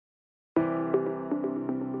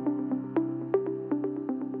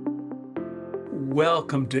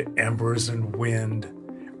Welcome to Embers and Wind.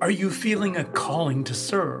 Are you feeling a calling to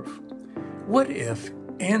serve? What if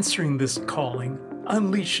answering this calling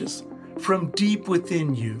unleashes from deep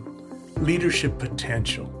within you leadership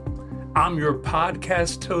potential? I'm your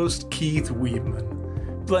podcast host, Keith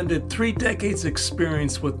Weidman, blended 3 decades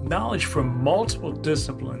experience with knowledge from multiple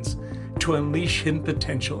disciplines to unleash hidden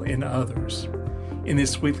potential in others. In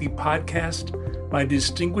this weekly podcast, my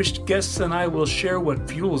distinguished guests and I will share what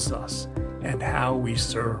fuels us and how we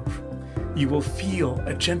serve. You will feel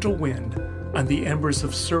a gentle wind on the embers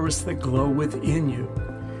of service that glow within you.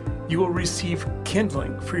 You will receive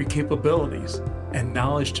kindling for your capabilities and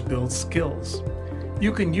knowledge to build skills.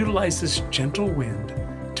 You can utilize this gentle wind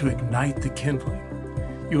to ignite the kindling.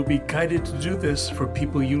 You will be guided to do this for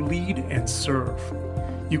people you lead and serve.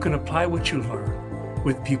 You can apply what you learn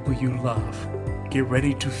with people you love. Get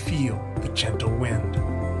ready to feel the gentle wind.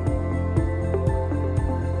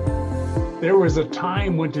 There was a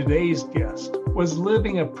time when today's guest was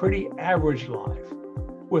living a pretty average life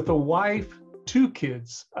with a wife, 2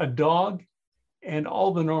 kids, a dog, and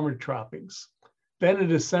all the normal trappings. Then in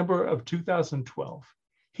December of 2012,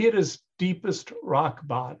 he hit his deepest rock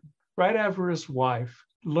bottom right after his wife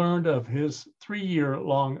learned of his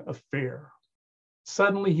 3-year-long affair.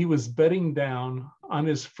 Suddenly he was bedding down on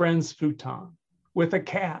his friend's futon with a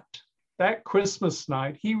cat. That Christmas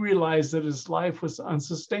night, he realized that his life was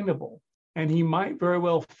unsustainable, and he might very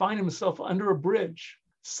well find himself under a bridge.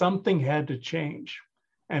 Something had to change,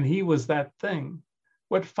 and he was that thing.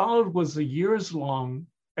 What followed was a years-long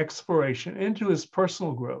exploration into his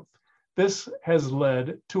personal growth. This has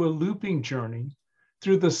led to a looping journey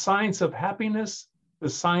through the science of happiness, the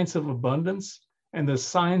science of abundance, and the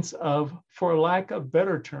science of, for lack of a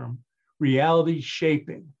better term, reality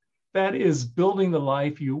shaping. That is building the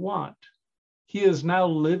life you want. He is now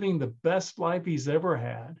living the best life he's ever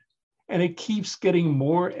had, and it keeps getting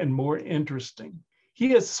more and more interesting.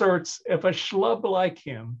 He asserts if a schlub like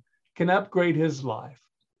him can upgrade his life,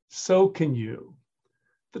 so can you.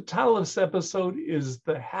 The title of this episode is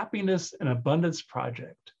The Happiness and Abundance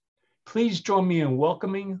Project. Please join me in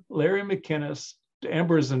welcoming Larry McInnes to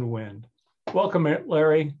Embers and Wind. Welcome,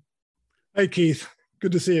 Larry. Hey, Keith.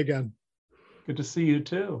 Good to see you again. Good to see you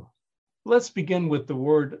too. Let's begin with the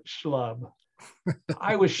word schlub.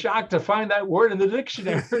 I was shocked to find that word in the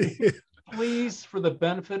dictionary. Please, for the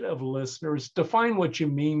benefit of listeners, define what you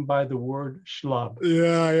mean by the word schlub.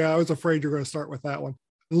 Yeah, I was afraid you were going to start with that one.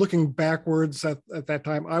 Looking backwards at that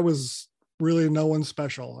time, I was really no one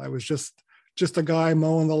special. I was just a guy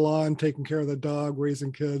mowing the lawn, taking care of the dog,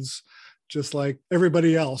 raising kids, just like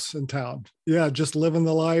everybody else in town. Yeah, just living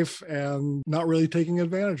the life and not really taking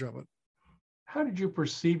advantage of it. How did you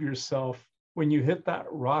perceive yourself when you hit that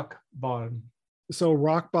rock bottom? So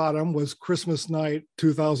rock bottom was Christmas night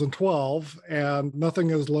 2012, and nothing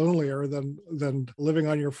is lonelier than living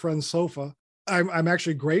on your friend's sofa. I'm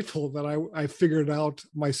actually grateful that I figured out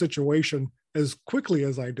my situation as quickly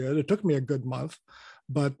as I did. It took me a good month,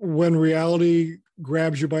 but when reality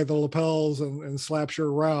grabs you by the lapels and slaps you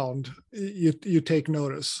around, you take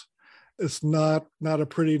notice. It's not a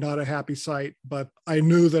pretty, not a happy sight, but I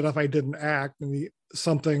knew that if I didn't act,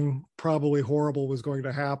 something probably horrible was going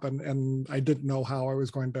to happen, and I didn't know how I was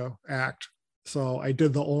going to act. So I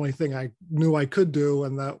did the only thing I knew I could do,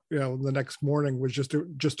 and that, the next morning was just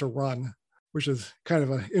to run, which is kind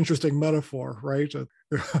of an interesting metaphor, right?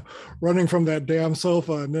 Running from that damn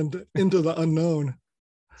sofa and into the unknown.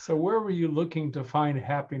 So where were you looking to find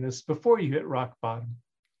happiness before you hit rock bottom?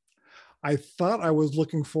 I thought I was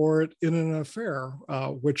looking for it in an affair,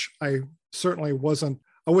 which I certainly wasn't.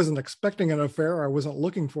 I wasn't expecting an affair. I wasn't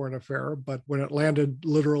looking for an affair, but when it landed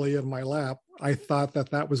literally in my lap, I thought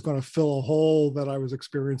that was going to fill a hole that I was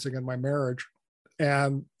experiencing in my marriage.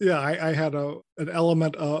 And yeah, I had a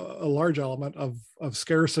large element of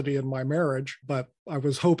scarcity in my marriage, but I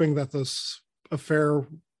was hoping that this affair,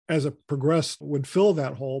 as it progressed, would fill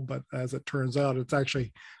that hole. But as it turns out, it's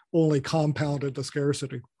actually only compounded the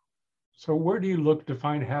scarcity. So where do you look to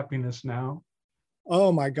find happiness now?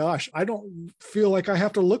 Oh my gosh, I don't feel like I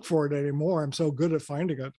have to look for it anymore. I'm so good at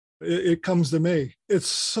finding it. It comes to me. It's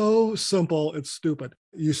so simple, it's stupid.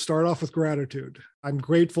 You start off with gratitude. I'm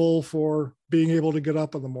grateful for being able to get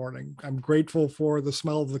up in the morning. I'm grateful for the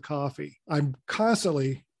smell of the coffee. I'm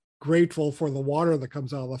constantly grateful for the water that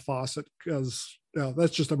comes out of the faucet, because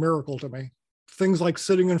that's just a miracle to me. Things like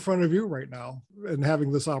sitting in front of you right now and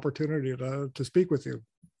having this opportunity to speak with you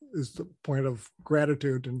is the point of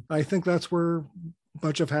gratitude. And I think that's where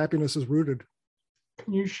much of happiness is rooted.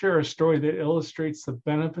 Can you share a story that illustrates the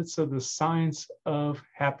benefits of the science of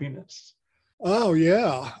happiness? Oh,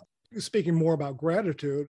 yeah. Speaking more about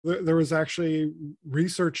gratitude, there was actually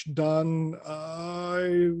research done.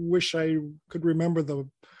 I wish I could remember the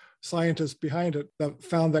scientists behind it that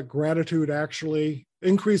found that gratitude actually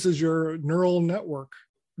increases your neural network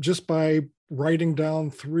just by writing down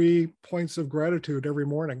 3 points of gratitude every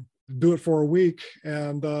morning. Do it for a week,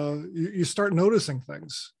 and you start noticing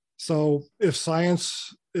things. So if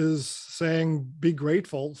science is saying be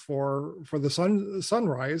grateful for the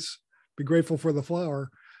sunrise, be grateful for the flower,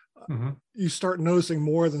 you start noticing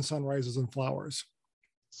more than sunrises and flowers.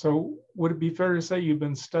 So would it be fair to say you've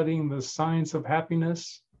been studying the science of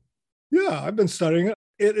happiness? Yeah, I've been studying it.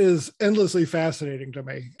 It is endlessly fascinating to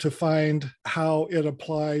me to find how it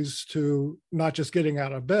applies to not just getting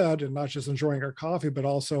out of bed and not just enjoying our coffee, but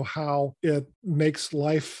also how it makes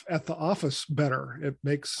life at the office better. It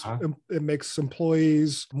makes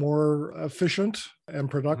employees more efficient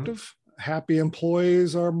and productive. Happy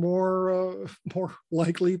employees are more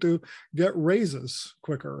likely to get raises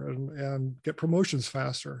quicker and get promotions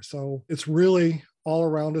faster. So it's really all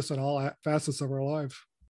around us in all facets of our life.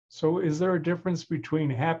 So is there a difference between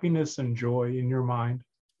happiness and joy in your mind?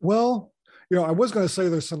 Well, I was going to say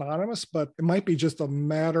they're synonymous, but it might be just a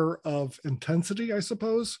matter of intensity, I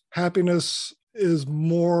suppose. Happiness is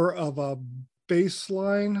more of a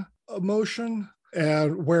baseline emotion,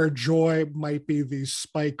 and where joy might be these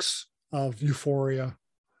spikes of euphoria.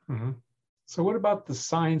 Mm-hmm. So what about the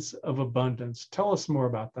science of abundance? Tell us more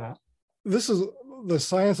about that. The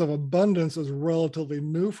science of abundance is relatively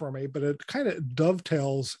new for me, but it kind of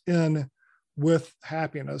dovetails in with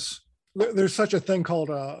happiness. There's such a thing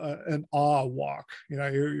called an awe walk.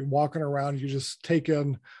 You're walking around, you just take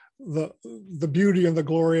in the beauty and the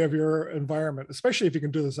glory of your environment, especially if you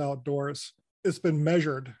can do this outdoors. It's been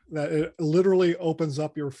measured that it literally opens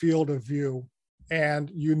up your field of view,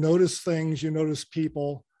 and you notice things, you notice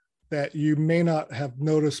people that you may not have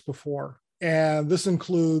noticed before. And this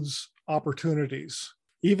includes opportunities.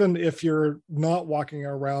 Even if you're not walking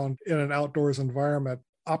around in an outdoors environment,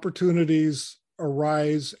 opportunities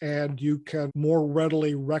arise and you can more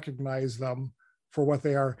readily recognize them for what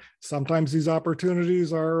they are. Sometimes these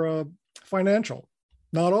opportunities are financial,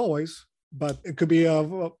 not always, but it could be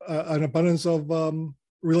an abundance of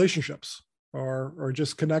relationships or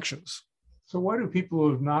just connections. So why do people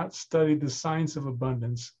who have not studied the science of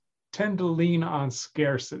abundance tend to lean on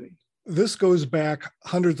scarcity? This goes back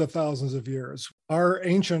hundreds of thousands of years. Our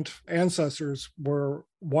ancient ancestors were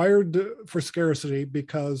wired for scarcity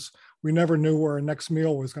because we never knew where our next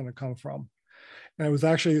meal was going to come from. And it was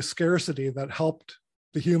actually a scarcity that helped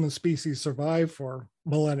the human species survive for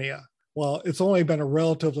millennia. Well, it's only been a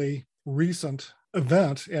relatively recent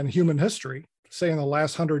event in human history, say in the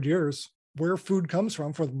last 100 years, where food comes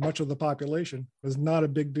from for much of the population is not a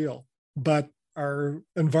big deal. But our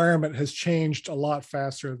environment has changed a lot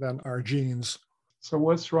faster than our genes. So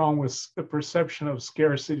what's wrong with the perception of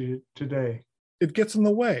scarcity today? It gets in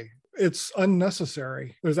the way. It's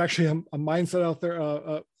unnecessary. There's actually a mindset out there,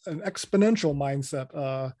 an exponential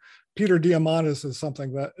mindset. Peter Diamandis is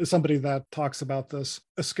somebody that talks about this.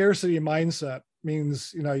 A scarcity mindset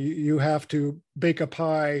means, you have to bake a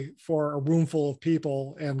pie for a room full of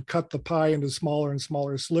people and cut the pie into smaller and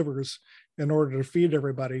smaller slivers in order to feed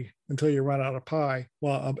everybody until you run out of pie.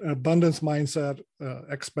 Well, an abundance mindset,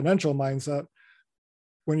 exponential mindset,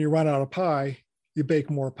 when you run out of pie, you bake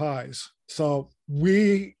more pies. So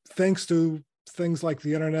we, thanks to things like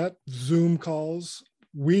the internet, Zoom calls,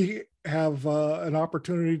 we have an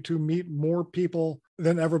opportunity to meet more people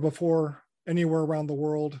than ever before anywhere around the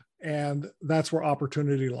world. And that's where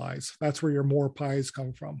opportunity lies. That's where your more pies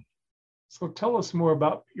come from. So tell us more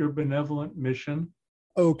about your benevolent mission.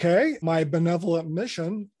 Okay, my benevolent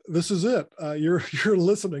mission, this is it. You're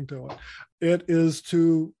listening to it. It is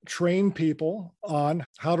to train people on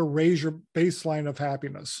how to raise your baseline of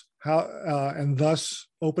happiness, and thus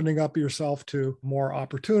opening up yourself to more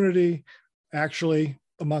opportunity. Actually,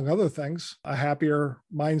 among other things, a happier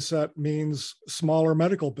mindset means smaller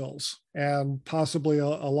medical bills and possibly a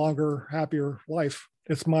longer, happier life.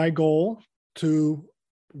 It's my goal to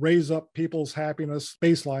raise up people's happiness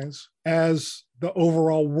baselines as the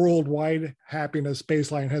overall worldwide happiness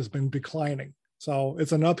baseline has been declining. So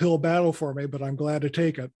it's an uphill battle for me, but I'm glad to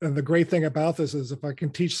take it. And the great thing about this is if I can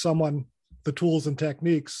teach someone the tools and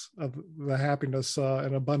techniques of the happiness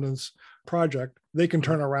and abundance project, they can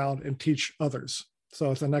turn around and teach others.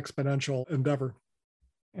 So it's an exponential endeavor.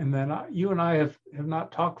 And then you and I have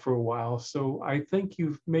not talked for a while. So I think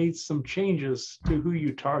you've made some changes to who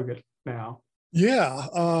you target now.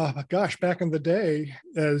 Yeah, back in the day,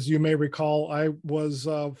 as you may recall, I was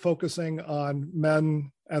focusing on men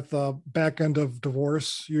at the back end of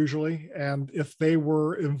divorce, usually. And if they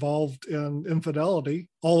were involved in infidelity,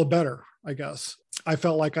 all the better, I guess. I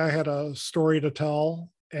felt like I had a story to tell.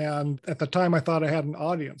 And at the time, I thought I had an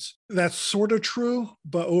audience. That's sort of true,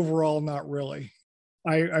 but overall, not really.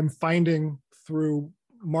 I'm finding through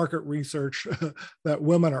market research that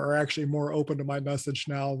women are actually more open to my message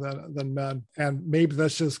now than men. And maybe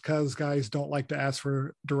that's just because guys don't like to ask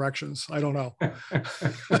for directions. I don't know.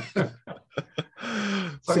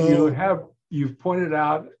 So you've pointed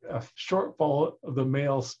out a shortfall of the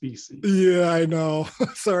male species. Yeah, I know.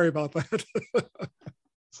 Sorry about that.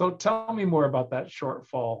 So tell me more about that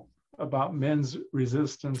shortfall, about men's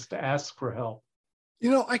resistance to ask for help.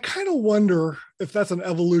 I kind of wonder if that's an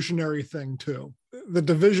evolutionary thing too. The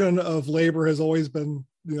division of labor has always been,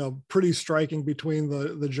 pretty striking between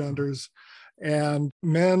the genders. And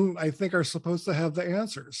men, I think, are supposed to have the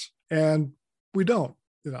answers. And we don't.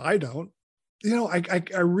 I don't.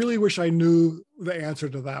 I really wish I knew the answer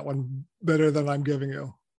to that one better than I'm giving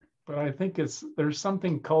you. But I think there's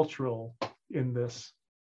something cultural in this.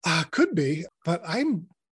 Could be, but I'm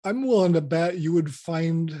willing to bet you would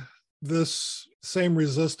find this same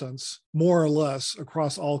resistance more or less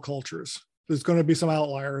across all cultures. There's going to be some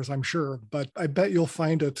outliers, I'm sure, but I bet you'll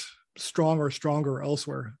find it stronger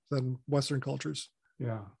elsewhere than Western cultures.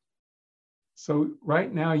 Yeah. So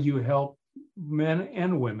right now you help men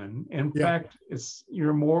and women. In fact,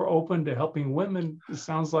 you're more open to helping women. It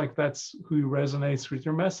sounds like that's who resonates with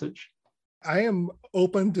your message. I am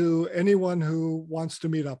open to anyone who wants to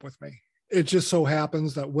meet up with me. It just so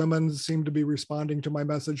happens that women seem to be responding to my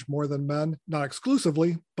message more than men, not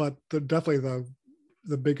exclusively, but definitely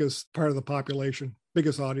the biggest part of the population,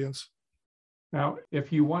 biggest audience. Now,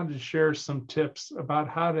 if you wanted to share some tips about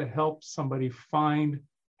how to help somebody find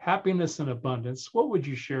happiness and abundance, what would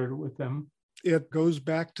you share with them? It goes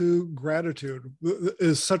back to gratitude. It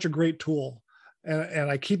is such a great tool. And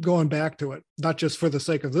I keep going back to it, not just for the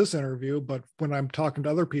sake of this interview, but when I'm talking to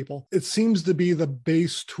other people. It seems to be the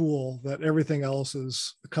base tool that everything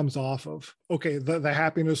else comes off of. Okay, the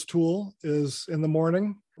happiness tool is in the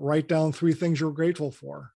morning, write down 3 things you're grateful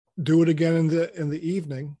for. Do it again in the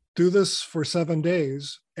evening. Do this for 7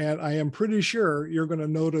 days. And I am pretty sure you're going to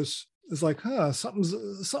notice it's like,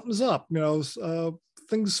 something's up.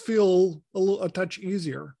 Things feel a touch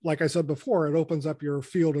easier. Like I said before, it opens up your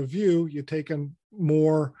field of view. You take in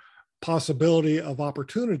more possibility of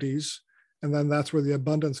opportunities, and then that's where the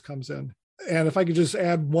abundance comes in. And if I could just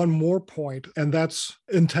add one more point, and that's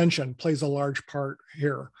intention plays a large part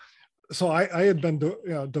here. So I had been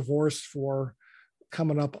divorced for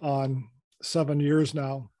coming up on 7 years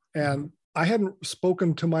now, and I hadn't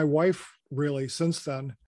spoken to my wife really since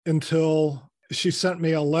then until she sent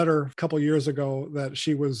me a letter a couple of years ago that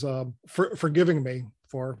she was forgiving me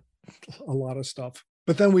for a lot of stuff.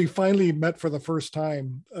 But then we finally met for the first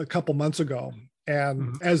time a couple months ago.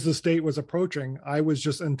 And as this date was approaching, I was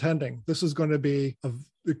just intending this is going to be an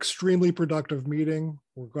extremely productive meeting.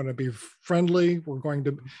 We're going to be friendly. We're going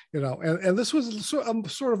to, and this was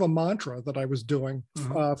sort of a mantra that I was doing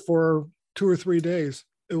for 2 or 3 days.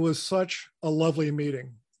 It was such a lovely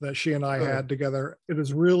meeting that she and I had together. It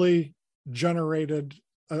has really generated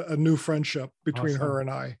a new friendship between her and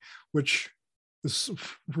I, which is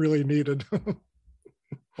really needed.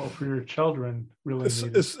 Well, for your children, really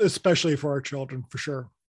needed. Especially for our children, for sure.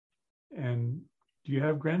 And do you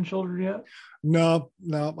have grandchildren yet? No.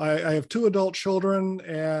 I have 2 adult children,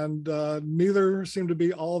 and neither seem to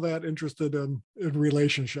be all that interested in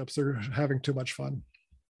relationships. They're having too much fun.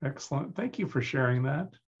 Excellent. Thank you for sharing that.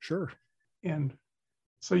 Sure. And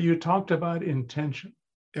so you talked about intention.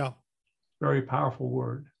 Yeah. Very powerful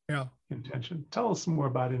word. Yeah. Intention. Tell us more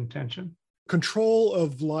about intention. Control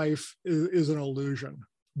of life is an illusion.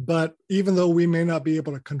 But even though we may not be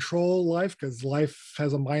able to control life, because life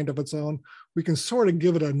has a mind of its own, we can sort of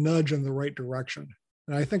give it a nudge in the right direction.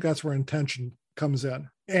 And I think that's where intention comes in.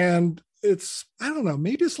 And it's, I don't know,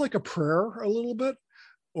 maybe it's like a prayer a little bit,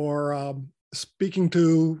 or speaking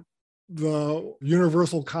to the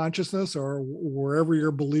universal consciousness or wherever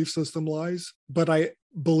your belief system lies. But I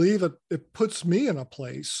believe it puts me in a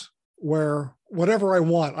place where whatever I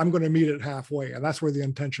want, I'm going to meet it halfway. And that's where the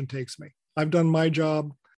intention takes me. I've done my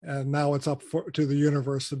job, and now it's up to the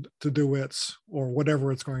universe to do its, or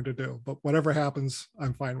whatever it's going to do. But whatever happens,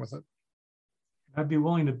 I'm fine with it. I'd be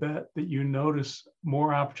willing to bet that you notice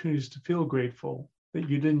more opportunities to feel grateful that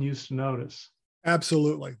you didn't used to notice.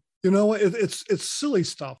 Absolutely. It's silly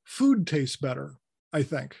stuff. Food tastes better, I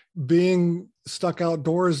think. Being stuck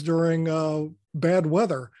outdoors during bad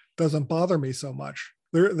weather doesn't bother me so much.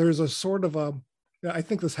 There's a sort of I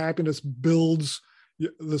think this happiness builds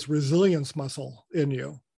this resilience muscle in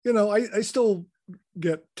you. I still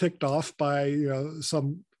get ticked off by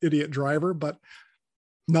some idiot driver, but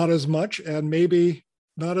not as much, and maybe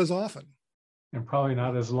not as often, and probably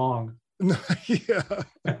not as long. Yeah.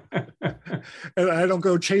 And I don't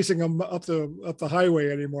go chasing them up the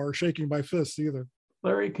highway anymore, shaking my fists either.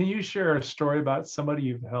 Larry, can you share a story about somebody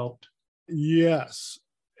you've helped? Yes.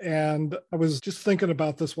 And I was just thinking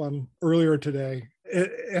about this one earlier today.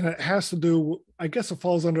 And it has to do, I guess it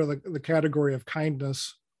falls under the category of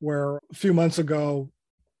kindness, where a few months ago,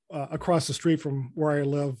 across the street from where I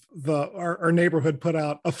live, our neighborhood put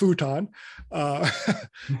out a futon,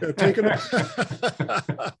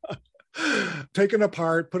 taken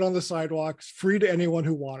apart, put on the sidewalks, free to anyone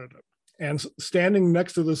who wanted it. And standing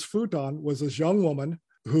next to this futon was this young woman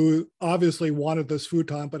who obviously wanted this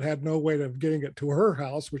futon, but had no way of getting it to her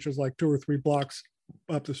house, which is like 2 or 3 blocks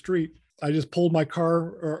up the street. I just pulled my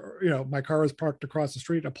car, my car was parked across the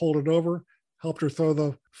street. I pulled it over, helped her throw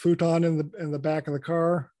the futon in the back of the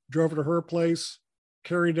car, drove her to her place,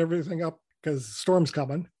 carried everything up because the storm's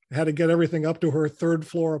coming. Had to get everything up to her 3rd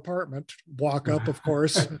floor apartment, walk up, of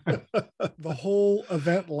course. The whole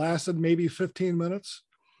event lasted maybe 15 minutes.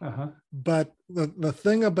 Uh-huh. But the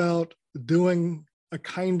thing about doing a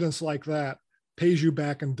kindness like that pays you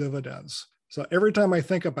back in dividends. So every time I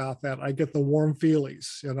think about that, I get the warm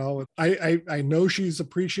feelies. I know she's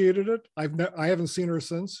appreciated it. I haven't seen her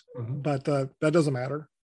since, mm-hmm. but that doesn't matter.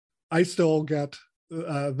 I still get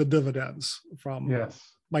the dividends from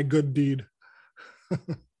my good deed.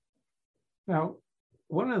 Now,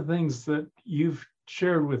 one of the things that you've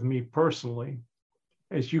shared with me personally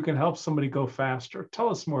is you can help somebody go faster. Tell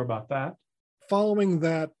us more about that. Following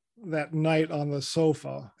that night on the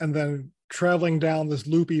sofa and then traveling down this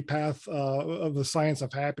loopy path of the science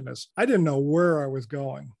of happiness, I didn't know where I was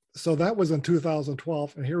going. So that was in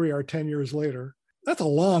 2012, and here we are 10 years later. That's a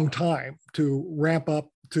long time to ramp up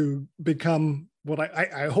to become what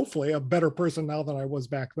I hopefully a better person now than I was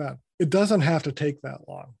back then. It doesn't have to take that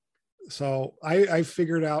long. So I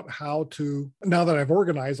figured out how to, now that I've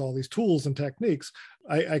organized all these tools and techniques,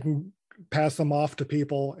 I can pass them off to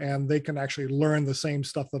people and they can actually learn the same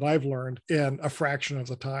stuff that I've learned in a fraction of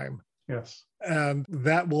the time. Yes. And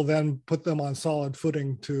that will then put them on solid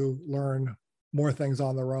footing to learn more things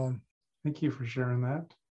on their own. Thank you for sharing that.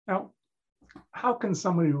 Now, how can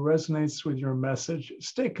somebody who resonates with your message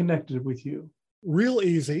stay connected with you? Real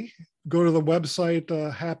easy. Go to the website,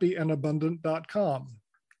 happyandabundant.com.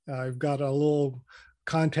 I've got a little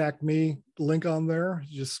contact me link on there.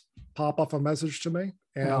 Just pop off a message to me.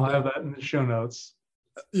 And I'll have that in the show notes.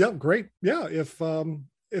 Yeah, great. Yeah, if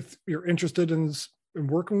you're interested in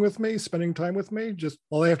working with me, spending time with me, just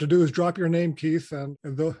all they have to do is drop your name, Keith, and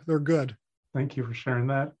they're good. Thank you for sharing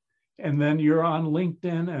that. And then you're on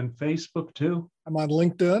LinkedIn and Facebook too? I'm on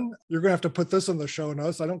LinkedIn. You're going to have to put this in the show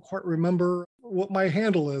notes. I don't quite remember what my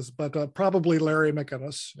handle is, but probably Larry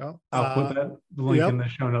McInnes. Yeah. I'll put that link in the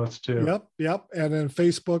show notes too. Yep. And then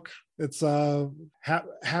Facebook, it's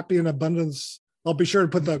Happy and Abundance. I'll be sure to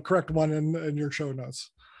put the correct one in your show notes.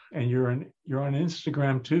 And you're on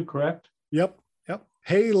Instagram too, correct? Yep.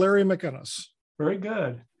 Hey, Larry McInnes. Very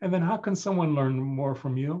good. And then how can someone learn more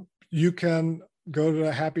from you? You can go to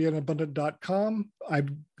happyandabundant.com. I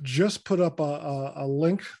just put up a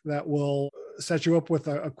link that will set you up with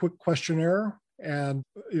a quick questionnaire and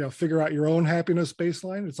figure out your own happiness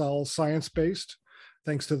baseline. It's all science-based,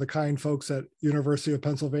 thanks to the kind folks at University of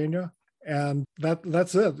Pennsylvania. And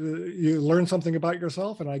that's it. You learn something about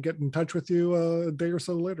yourself, and I get in touch with you a day or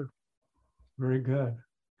so later. Very good.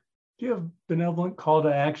 Do you have a benevolent call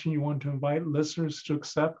to action you want to invite listeners to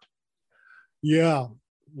accept? Yeah.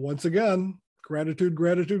 Once again, gratitude,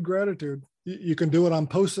 gratitude, gratitude. You can do it on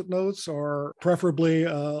Post-it notes or preferably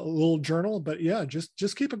a little journal, but yeah,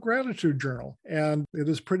 just keep a gratitude journal. And it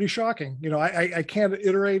is pretty shocking. I can't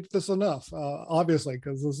iterate this enough, obviously,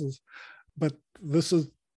 because this is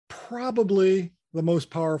probably the most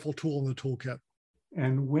powerful tool in the toolkit.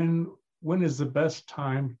 And when is the best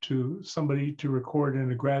time to somebody to record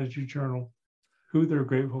in a gratitude journal who they're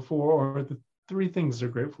grateful for, or the 3 things they're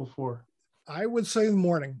grateful for? I would say in the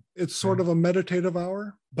morning. It's sort of a meditative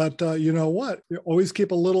hour, but you know what? You always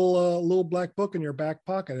keep a little black book in your back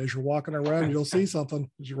pocket. As you're walking around, you'll see something.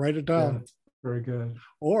 You write it down. Yeah, very good.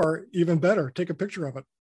 Or even better, take a picture of it.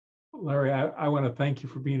 Larry, I want to thank you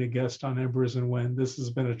for being a guest on Embers and Wind. This has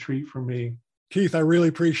been a treat for me. Keith, I really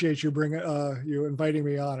appreciate you you inviting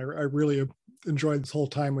me on. I really enjoyed this whole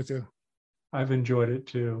time with you. I've enjoyed it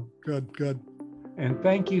too. Good. And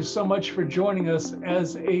thank you so much for joining us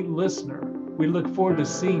as a listener. We look forward to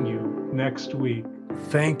seeing you next week.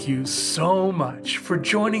 Thank you so much for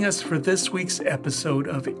joining us for this week's episode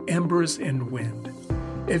of Embers and Wind.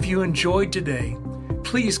 If you enjoyed today,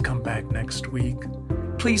 please come back next week.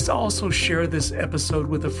 Please also share this episode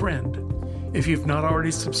with a friend. If you've not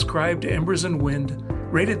already subscribed to Embers and Wind,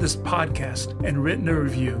 rated this podcast, and written a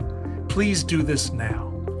review, please do this now.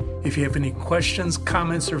 If you have any questions,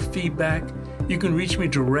 comments, or feedback, you can reach me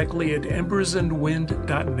directly at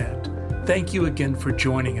embersandwind.net. Thank you again for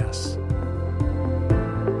joining us.